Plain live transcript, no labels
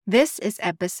This is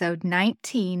episode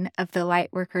 19 of the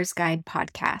Lightworkers Guide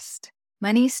podcast,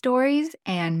 Money Stories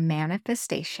and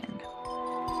Manifestation.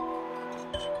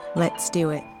 Let's do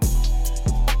it.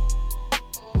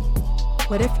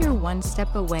 What if you're one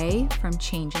step away from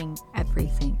changing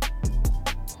everything?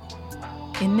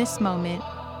 In this moment,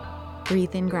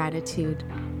 breathe in gratitude.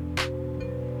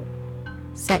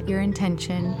 Set your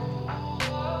intention.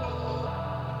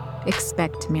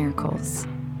 Expect miracles.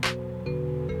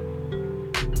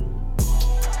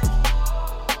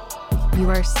 You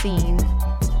are seen.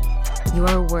 You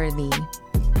are worthy.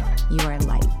 You are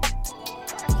light.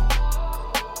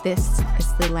 This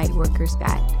is the Lightworkers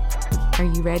Guide. Are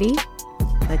you ready?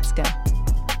 Let's go.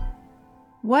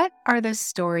 What are the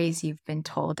stories you've been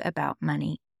told about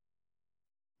money?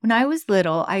 When I was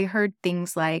little, I heard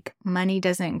things like, money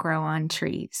doesn't grow on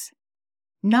trees.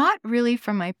 Not really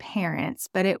from my parents,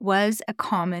 but it was a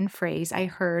common phrase I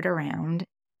heard around,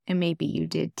 and maybe you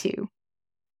did too.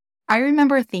 I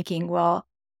remember thinking, well,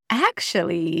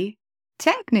 actually,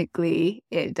 technically,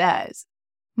 it does.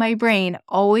 My brain,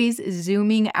 always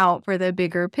zooming out for the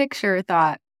bigger picture,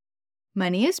 thought,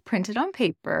 money is printed on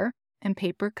paper, and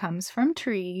paper comes from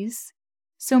trees,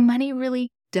 so money really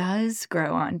does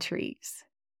grow on trees.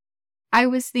 I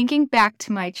was thinking back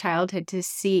to my childhood to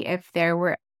see if there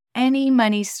were any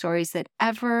money stories that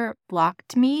ever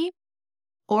blocked me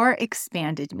or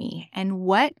expanded me, and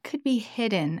what could be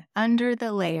hidden under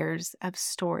the layers of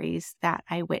stories that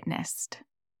I witnessed.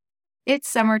 It's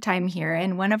summertime here,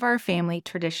 and one of our family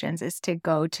traditions is to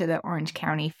go to the Orange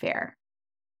County Fair.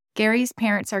 Gary's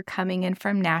parents are coming in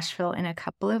from Nashville in a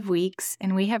couple of weeks,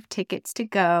 and we have tickets to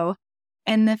go,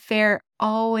 and the fair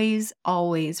always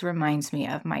reminds me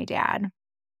of my dad.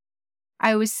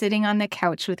 I was sitting on the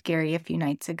couch with Gary a few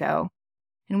nights ago,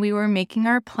 and we were making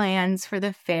our plans for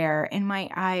the fair, and my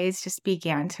eyes just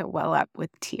began to well up with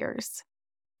tears.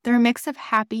 They're a mix of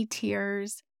happy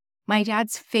tears. My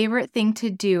dad's favorite thing to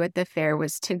do at the fair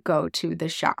was to go to the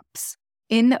shops.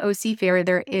 In the OC Fair,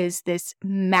 there is this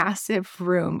massive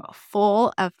room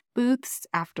full of booths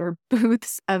after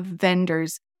booths of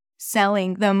vendors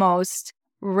selling the most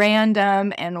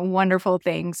random and wonderful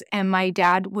things, and my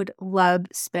dad would love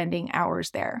spending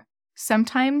hours there,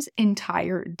 sometimes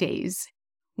entire days.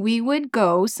 We would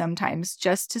go sometimes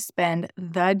just to spend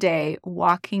the day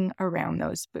walking around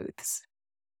those booths.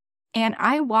 And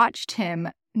I watched him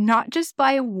not just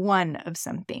buy one of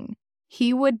something.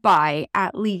 He would buy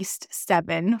at least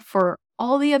 7 for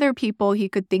all the other people he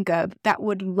could think of that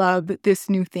would love this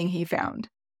new thing he found.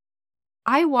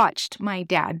 I watched my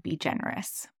dad be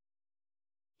generous.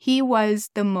 He was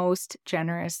the most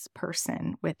generous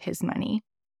person with his money.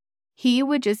 He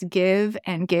would just give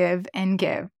and give and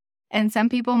give. And some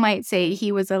people might say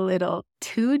he was a little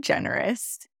too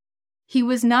generous. He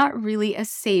was not really a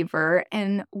saver,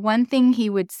 and one thing he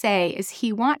would say is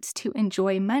he wants to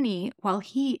enjoy money while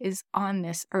he is on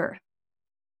this earth.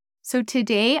 So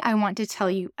today I want to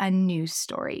tell you a new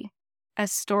story, a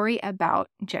story about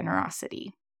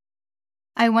generosity.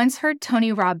 I once heard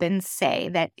Tony Robbins say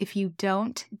that if you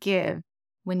don't give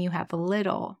when you have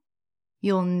little,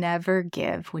 you'll never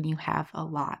give when you have a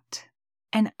lot.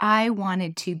 And I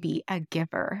wanted to be a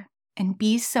giver and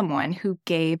be someone who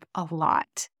gave a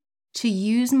lot, to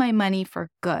use my money for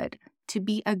good, to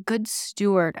be a good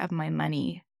steward of my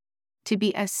money, to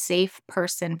be a safe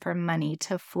person for money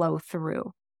to flow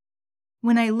through.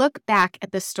 When I look back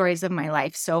at the stories of my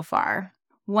life so far,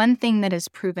 one thing that is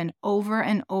proven over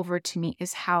and over to me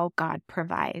is how God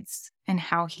provides and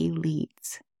how He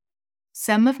leads.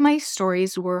 Some of my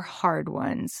stories were hard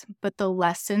ones, but the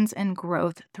lessons and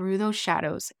growth through those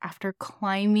shadows after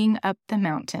climbing up the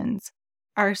mountains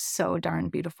are so darn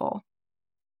beautiful.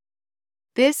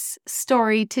 This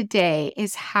story today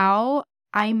is how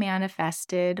I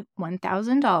manifested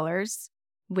 $1,000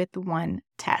 with one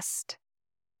test.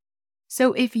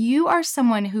 So if you are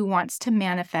someone who wants to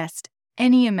manifest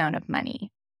any amount of money,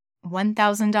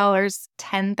 $1,000,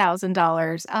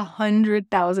 $10,000,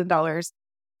 $100,000,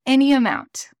 any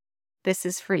amount, this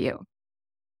is for you.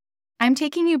 I'm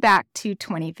taking you back to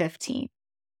 2015.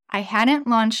 I hadn't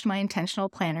launched my intentional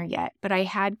planner yet, but I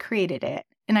had created it,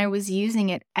 and I was using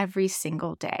it every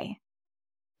single day.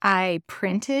 I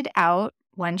printed out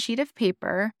one sheet of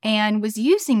paper and was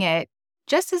using it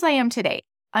just as I am today,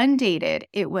 undated.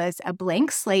 It was a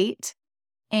blank slate,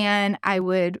 and I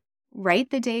would write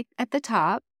the date at the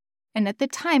top. And at the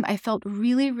time, I felt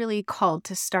really called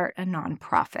to start a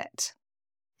nonprofit.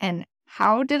 And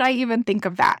how did I even think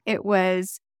of that? It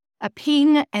was a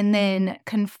ping and then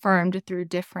confirmed through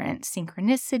different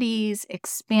synchronicities,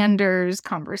 expanders,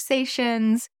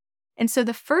 conversations. And so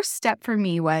the first step for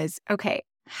me was, okay,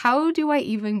 how do I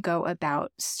even go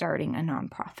about starting a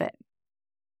nonprofit?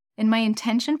 And my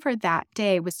intention for that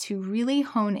day was to really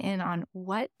hone in on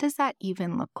what does that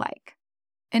even look like?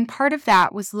 And part of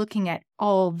that was looking at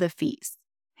all the fees.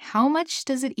 How much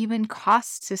does it even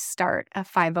cost to start a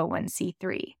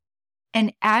 501c3?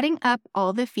 And adding up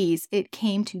all the fees, it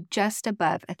came to just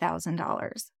above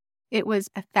 $1,000. It was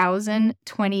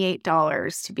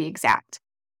 $1,028 to be exact.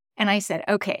 And I said,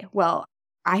 okay, well,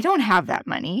 I don't have that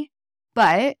money,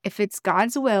 but if it's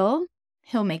God's will,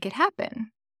 He'll make it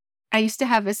happen. I used to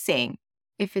have a saying,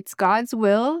 if it's God's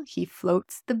will, He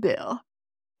floats the bill.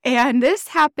 And this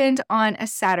happened on a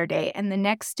Saturday. And the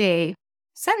next day,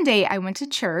 Sunday, I went to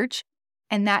church.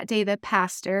 And that day, the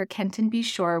pastor, Kenton B.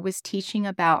 Shore, was teaching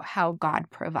about how God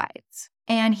provides.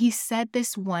 And he said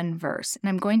this one verse, and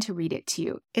I'm going to read it to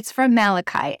you. It's from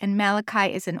Malachi, and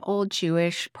Malachi is an old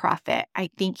Jewish prophet. I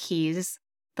think he's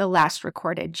the last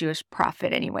recorded Jewish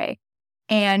prophet anyway.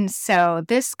 And so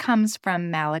this comes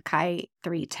from Malachi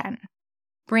 3:10.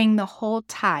 Bring the whole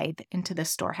tithe into the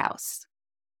storehouse.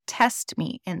 Test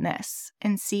me in this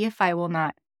and see if I will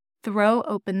not throw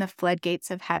open the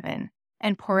floodgates of heaven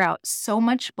and pour out so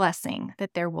much blessing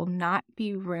that there will not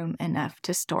be room enough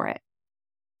to store it.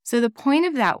 So the point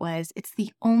of that was it's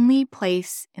the only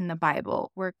place in the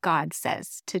Bible where God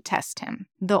says to test Him,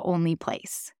 the only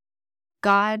place.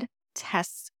 God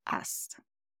tests us.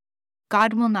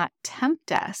 God will not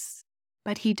tempt us,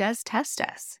 but He does test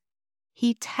us.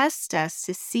 He tests us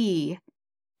to see,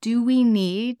 do we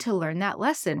need to learn that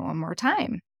lesson one more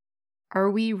time? Are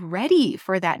we ready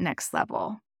for that next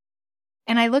level?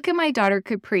 And I look at my daughter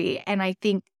Capri and I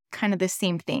think kind of the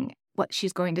same thing. What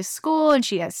she's going to school and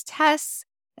she has tests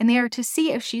and they are to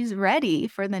see if she's ready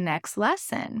for the next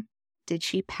lesson. Did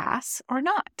she pass or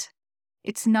not?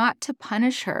 It's not to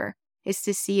punish her, it's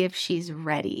to see if she's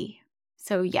ready.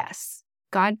 So yes,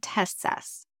 God tests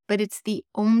us, but it's the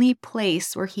only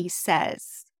place where He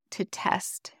says to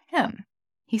test Him.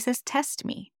 He says, test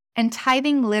me. And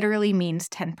tithing literally means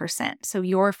 10%. So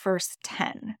your first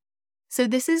 10. So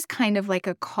this is kind of like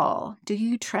a call. Do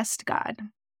you trust God?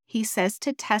 He says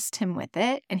to test Him with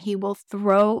it, and He will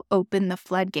throw open the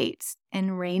floodgates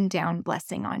and rain down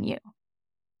blessing on you.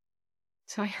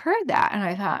 So I heard that and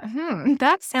I thought,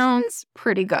 that sounds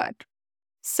pretty good.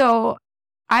 So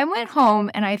I went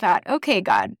home and I thought, okay,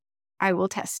 God, I will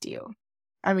test you.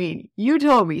 I mean, you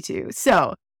told me to.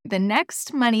 So the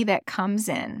next money that comes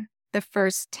in, the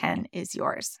first 10 is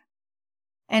yours.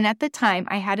 And at the time,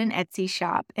 I had an Etsy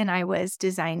shop and I was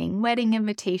designing wedding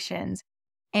invitations,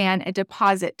 and a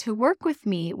deposit to work with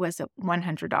me was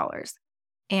 $100.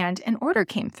 And an order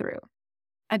came through,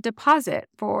 a deposit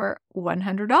for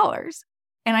 $100.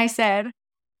 And I said,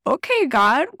 okay,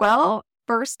 God, well,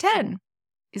 first 10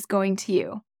 is going to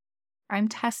you. I'm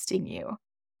testing you,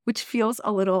 which feels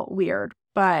a little weird,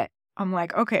 but I'm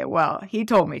like, okay, well, He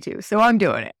told me to, so I'm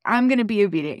doing it. I'm going to be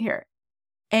obedient here.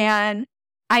 And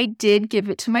I did give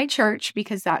it to my church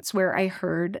because that's where I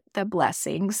heard the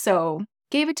blessing. So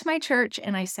gave it to my church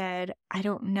and I said, I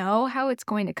don't know how it's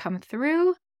going to come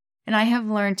through. And I have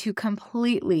learned to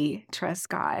completely trust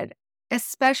God,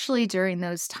 especially during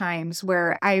those times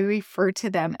where I refer to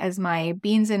them as my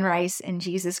beans and rice and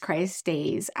Jesus Christ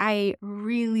days. I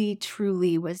really,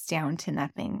 truly was down to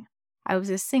nothing. I was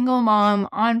a single mom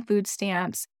on food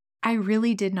stamps. I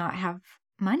really did not have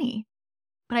money,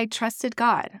 but I trusted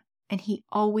God and He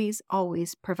always,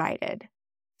 always provided.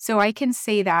 So I can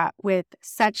say that with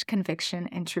such conviction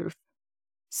and truth.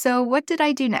 So what did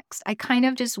I do next? I kind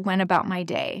of just went about my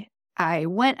day. I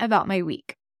went about my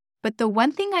week. But the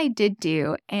one thing I did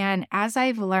do, and as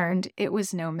I've learned, it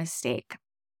was no mistake.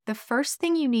 The first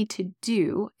thing you need to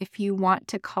do if you want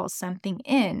to call something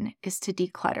in is to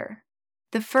declutter.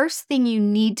 The first thing you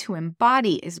need to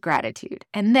embody is gratitude.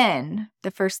 And then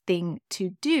the first thing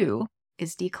to do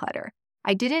is declutter.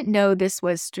 I didn't know this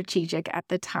was strategic at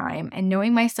the time, and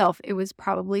knowing myself, it was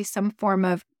probably some form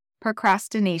of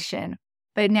procrastination.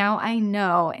 But now I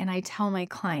know, and I tell my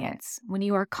clients, when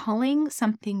you are calling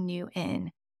something new in,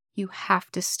 you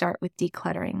have to start with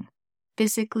decluttering.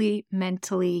 Physically,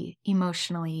 mentally,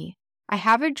 emotionally. I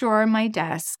have a drawer on my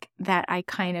desk that I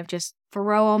kind of just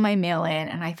throw all my mail in,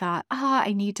 and I thought,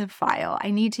 I need to file. I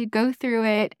need to go through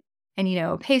it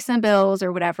and, pay some bills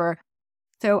or whatever.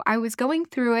 So I was going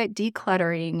through it,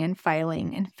 decluttering and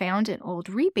filing, and found an old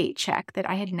rebate check that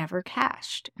I had never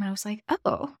cashed. And I was like,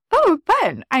 oh,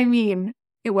 fun. I mean,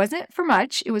 it wasn't for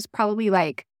much. It was probably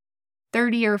like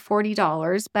 $30 or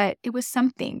 $40, but it was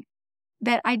something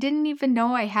that I didn't even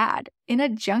know I had in a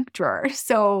junk drawer.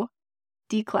 So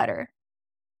declutter.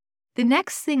 The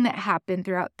next thing that happened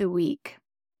throughout the week,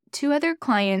 2 other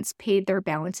clients paid their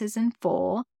balances in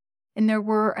full, and there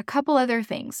were a couple other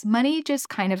things. Money just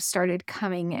kind of started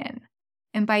coming in.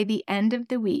 And by the end of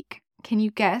the week, can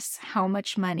you guess how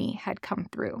much money had come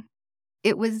through?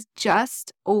 It was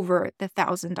just over the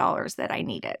 $1,000 that I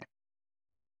needed.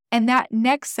 And that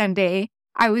next Sunday,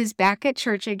 I was back at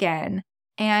church again.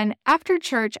 And after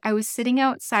church, I was sitting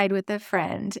outside with a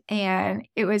friend, and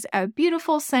it was a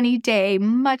beautiful sunny day,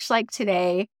 much like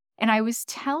today. And I was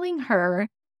telling her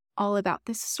all about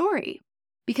this story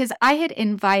because I had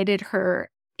invited her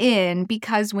in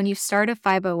because when you start a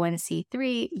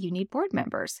 501c3, you need board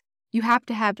members. You have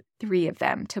to have 3 of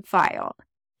them to file.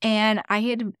 And I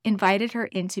had invited her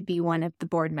in to be one of the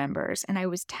board members, and I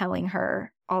was telling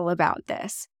her all about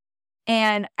this.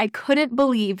 And I couldn't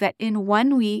believe that in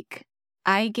 1 week,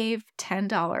 I gave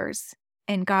 $10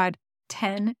 and God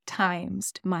 10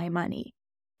 times my money.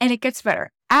 And it gets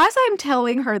better. As I'm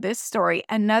telling her this story,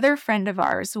 another friend of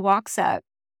ours walks up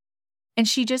and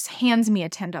she just hands me a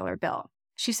 $10 bill.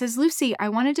 She says, "Lucy, I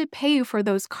wanted to pay you for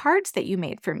those cards that you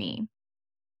made for me."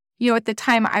 At the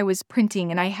time I was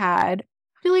printing and I had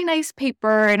really nice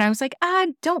paper and I was like,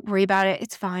 don't worry about it.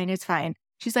 It's fine. It's fine.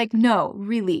 She's like, "No,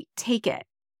 really, take it."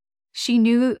 She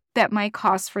knew that my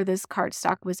cost for this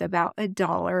cardstock was about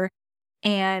 $1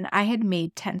 and I had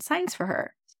made 10 signs for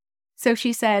her. So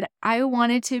she said, "I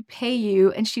wanted to pay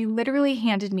you." And she literally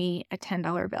handed me a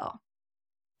 $10 bill.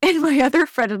 And my other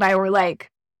friend and I were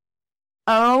like,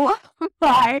 oh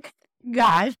my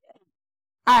gosh,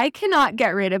 I cannot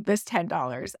get rid of this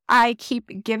 $10. I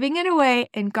keep giving it away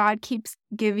and God keeps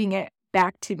giving it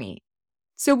back to me.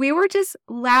 So we were just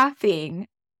laughing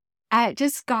at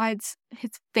just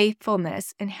his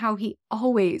faithfulness and how he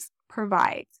always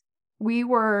provides. We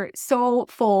were so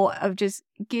full of just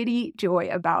giddy joy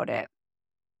about it.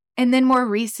 And then more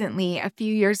recently, a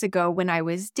few years ago when I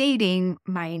was dating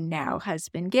my now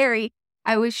husband, Gary,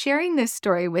 I was sharing this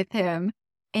story with him.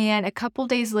 And a couple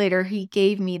days later, he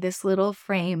gave me this little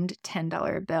framed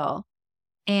 $10 bill.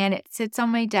 And it sits on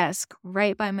my desk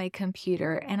right by my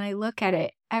computer. And I look at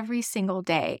it every single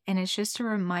day. And it's just a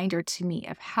reminder to me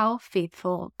of how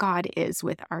faithful God is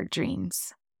with our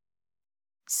dreams.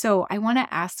 So I want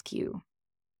to ask you,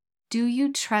 do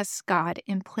you trust God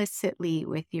implicitly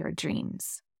with your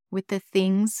dreams, with the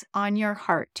things on your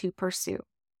heart to pursue?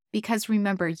 Because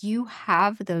remember, you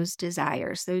have those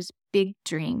desires, those big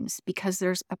dreams, because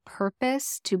there's a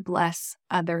purpose to bless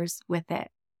others with it.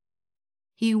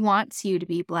 He wants you to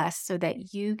be blessed so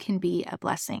that you can be a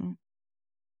blessing.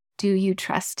 Do you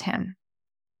trust him?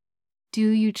 Do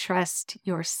you trust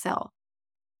yourself?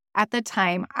 At the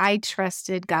time, I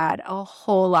trusted God a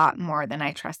whole lot more than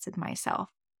I trusted myself.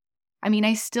 I mean,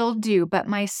 I still do, but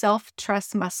my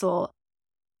self-trust muscle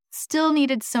still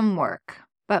needed some work.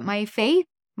 But my faith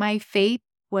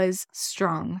was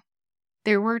strong.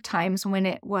 There were times when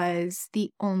it was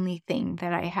the only thing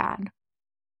that I had.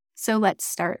 So let's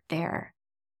start there.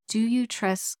 Do you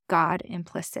trust God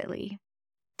implicitly?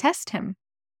 Test him.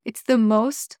 It's the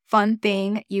most fun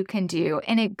thing you can do.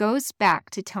 And it goes back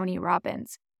to Tony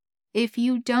Robbins. If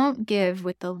you don't give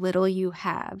with the little you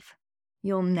have,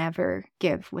 you'll never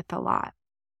give with a lot.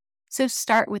 So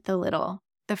start with the little,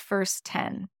 the first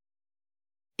 10.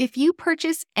 If you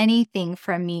purchase anything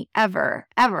from me ever,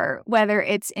 whether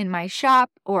it's in my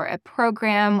shop or a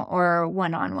program or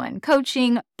one-on-one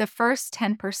coaching, the first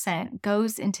 10%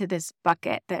 goes into this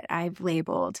bucket that I've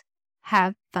labeled,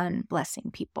 have fun blessing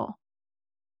people.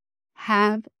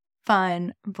 Have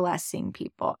fun blessing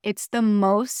people. It's the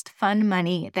most fun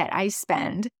money that I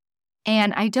spend.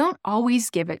 And I don't always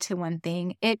give it to one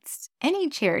thing. It's any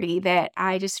charity that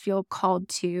I just feel called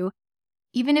to.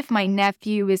 Even if my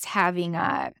nephew is having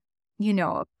a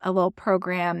little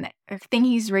program, a thing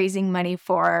he's raising money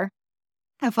for,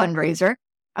 a fundraiser,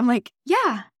 I'm like,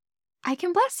 yeah, I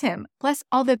can bless him, bless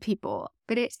all the people.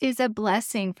 But it is a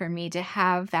blessing for me to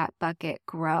have that bucket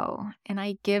grow. And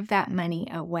I give that money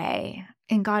away.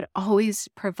 And God always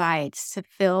provides to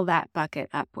fill that bucket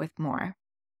up with more.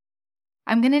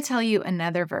 I'm going to tell you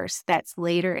another verse that's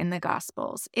later in the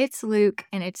Gospels. It's Luke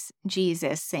and it's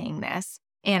Jesus saying this.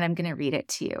 And I'm going to read it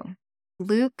to you.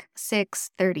 Luke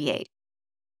 6:38.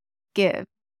 Give,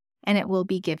 and it will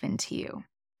be given to you.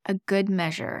 A good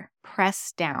measure,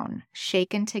 pressed down,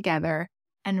 shaken together,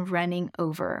 and running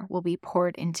over will be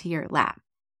poured into your lap.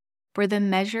 For the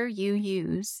measure you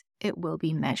use, it will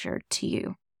be measured to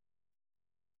you.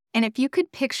 And if you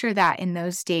could picture that in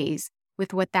those days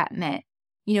with what that meant,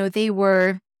 they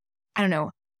were,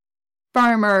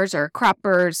 farmers or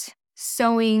croppers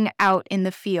sowing out in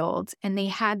the field, and they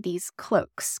had these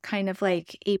cloaks, kind of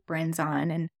like aprons on,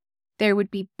 and there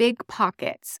would be big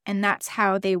pockets, and that's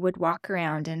how they would walk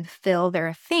around and fill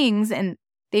their things, and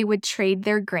they would trade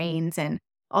their grains and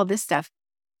all this stuff.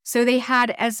 So they had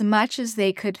as much as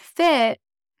they could fit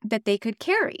that they could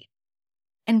carry.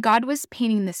 And God was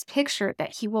painting this picture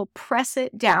that he will press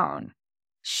it down,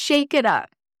 shake it up,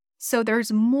 so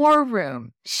there's more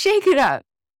room, shake it up,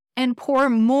 and pour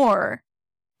more,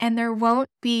 and there won't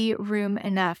be room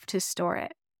enough to store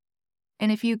it.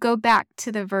 And if you go back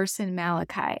to the verse in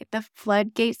Malachi, the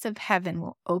floodgates of heaven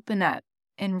will open up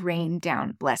and rain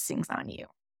down blessings on you.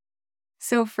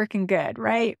 So freaking good,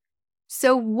 right?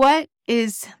 So what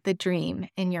is the dream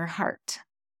in your heart?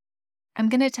 I'm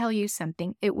going to tell you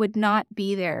something. It would not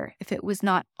be there if it was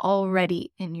not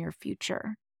already in your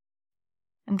future.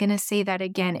 I'm going to say that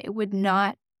again. It would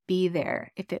not be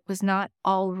there if it was not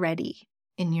already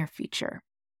in your future.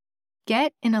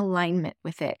 Get in alignment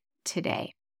with it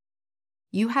today.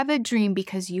 You have a dream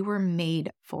because you were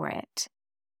made for it.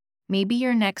 Maybe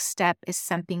your next step is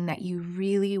something that you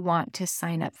really want to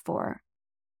sign up for.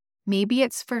 Maybe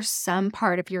it's for some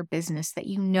part of your business that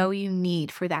you know you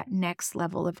need for that next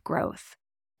level of growth.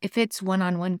 If it's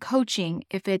one-on-one coaching,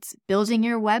 if it's building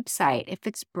your website, if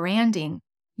it's branding,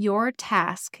 your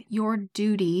task, your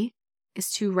duty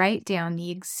is to write down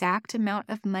the exact amount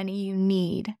of money you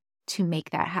need to make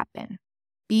that happen.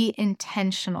 Be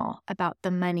intentional about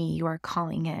the money you are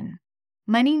calling in.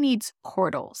 Money needs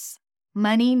portals.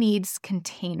 Money needs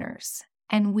containers,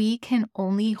 and we can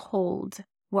only hold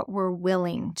what we're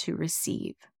willing to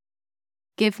receive.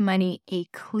 Give money a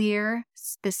clear,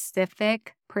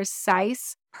 specific,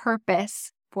 precise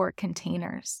purpose for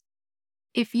containers.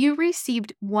 If you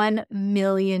received $1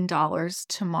 million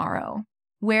tomorrow,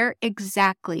 where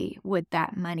exactly would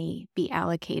that money be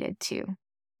allocated to?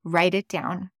 Write it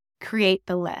down. Create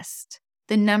the list,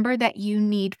 the number that you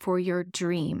need for your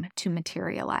dream to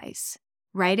materialize.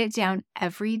 Write it down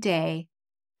every day,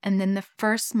 and then the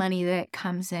first money that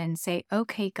comes in, say,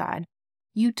 okay, God,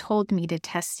 you told me to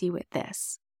test you with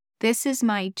this. This is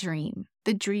my dream,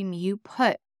 the dream you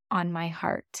put on my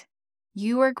heart.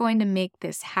 You are going to make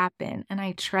this happen, and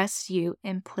I trust you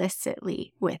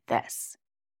implicitly with this.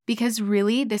 Because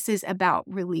really, this is about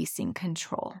releasing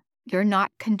control. You're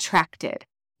not contracted.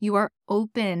 You are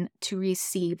open to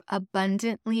receive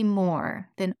abundantly more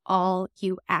than all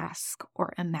you ask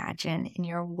or imagine in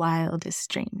your wildest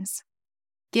dreams.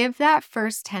 Give that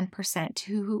first 10%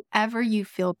 to whoever you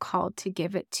feel called to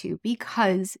give it to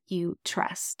because you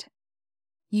trust.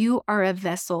 You are a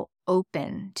vessel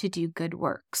open to do good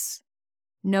works.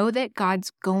 Know that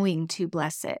God's going to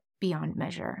bless it beyond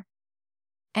measure.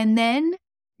 And then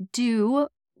do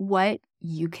what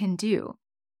you can do.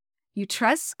 You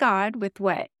trust God with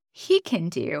what He can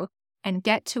do and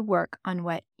get to work on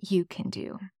what you can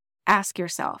do. Ask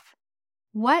yourself,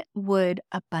 what would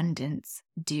abundance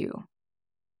do?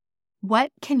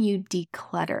 What can you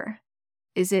declutter?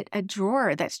 Is it a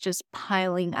drawer that's just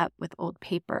piling up with old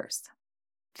papers?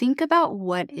 Think about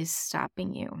what is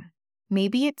stopping you.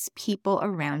 Maybe it's people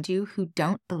around you who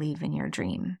don't believe in your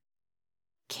dream.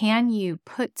 Can you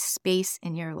put space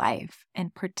in your life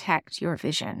and protect your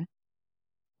vision?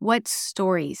 What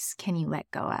stories can you let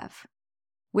go of?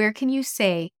 Where can you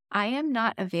say, I am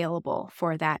not available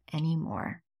for that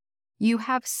anymore? You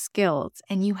have skills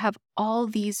and you have all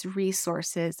these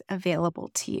resources available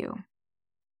to you.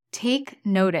 Take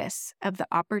notice of the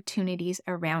opportunities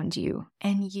around you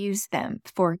and use them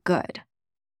for good.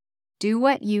 Do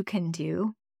what you can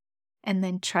do and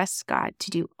then trust God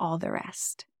to do all the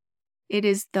rest. It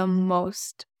is the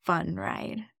most fun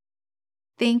ride.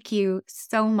 Thank you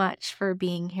so much for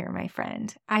being here, my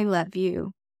friend. I love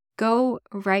you. Go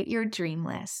write your dream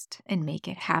list and make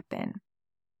it happen.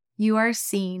 You are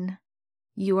seen.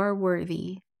 You are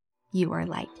worthy. You are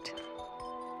liked.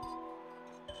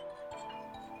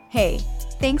 Hey,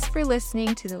 thanks for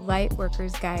listening to the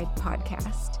Lightworkers Guide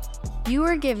podcast. You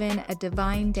are given a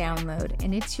divine download,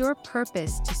 and it's your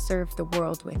purpose to serve the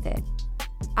world with it.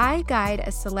 I guide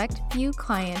a select few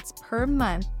clients per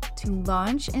month to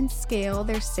launch and scale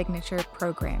their signature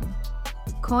program.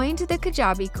 Coined the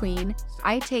Kajabi Queen,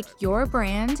 I take your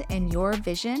brand and your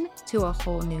vision to a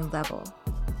whole new level.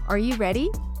 Are you ready?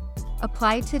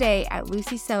 Apply today at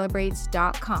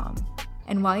LucyCelebrates.com.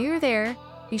 And while you're there,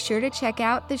 be sure to check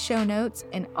out the show notes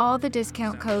and all the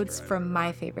discount codes from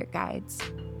my favorite guides.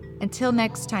 Until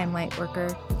next time,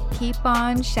 Lightworker, keep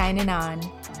on shining on.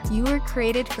 You were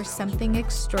created for something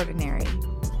extraordinary.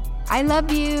 I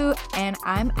love you, and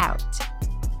I'm out.